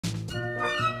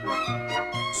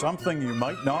Something you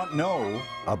might not know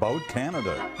about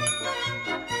Canada.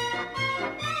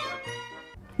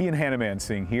 Ian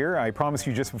Hanomansing here. I promised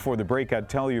you just before the break I'd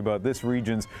tell you about this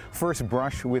region's first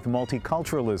brush with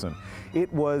multiculturalism.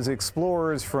 It was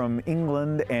explorers from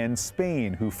England and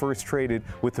Spain who first traded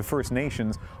with the First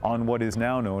Nations on what is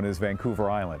now known as Vancouver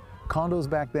Island. Condos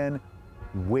back then,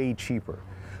 way cheaper.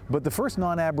 But the first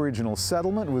non-Aboriginal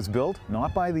settlement was built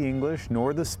not by the English,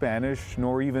 nor the Spanish,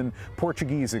 nor even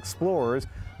Portuguese explorers,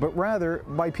 but rather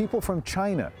by people from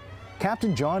China.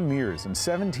 Captain John Mears in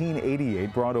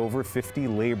 1788 brought over 50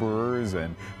 laborers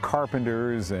and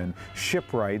carpenters and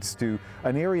shipwrights to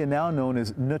an area now known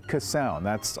as Nootka Sound.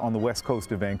 That's on the west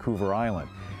coast of Vancouver Island.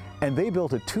 And they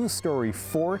built a two-story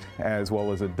fort as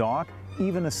well as a dock,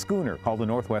 even a schooner called the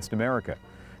Northwest America.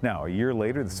 Now, a year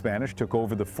later, the Spanish took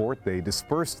over the fort, they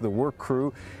dispersed the work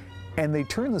crew, and they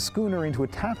turned the schooner into a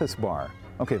tapas bar.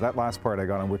 Okay, that last part I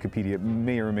got on Wikipedia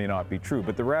may or may not be true,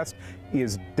 but the rest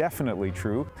is definitely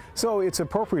true. So it's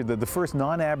appropriate that the first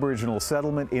non-Aboriginal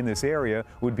settlement in this area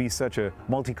would be such a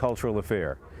multicultural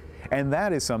affair. And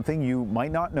that is something you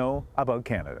might not know about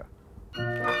Canada.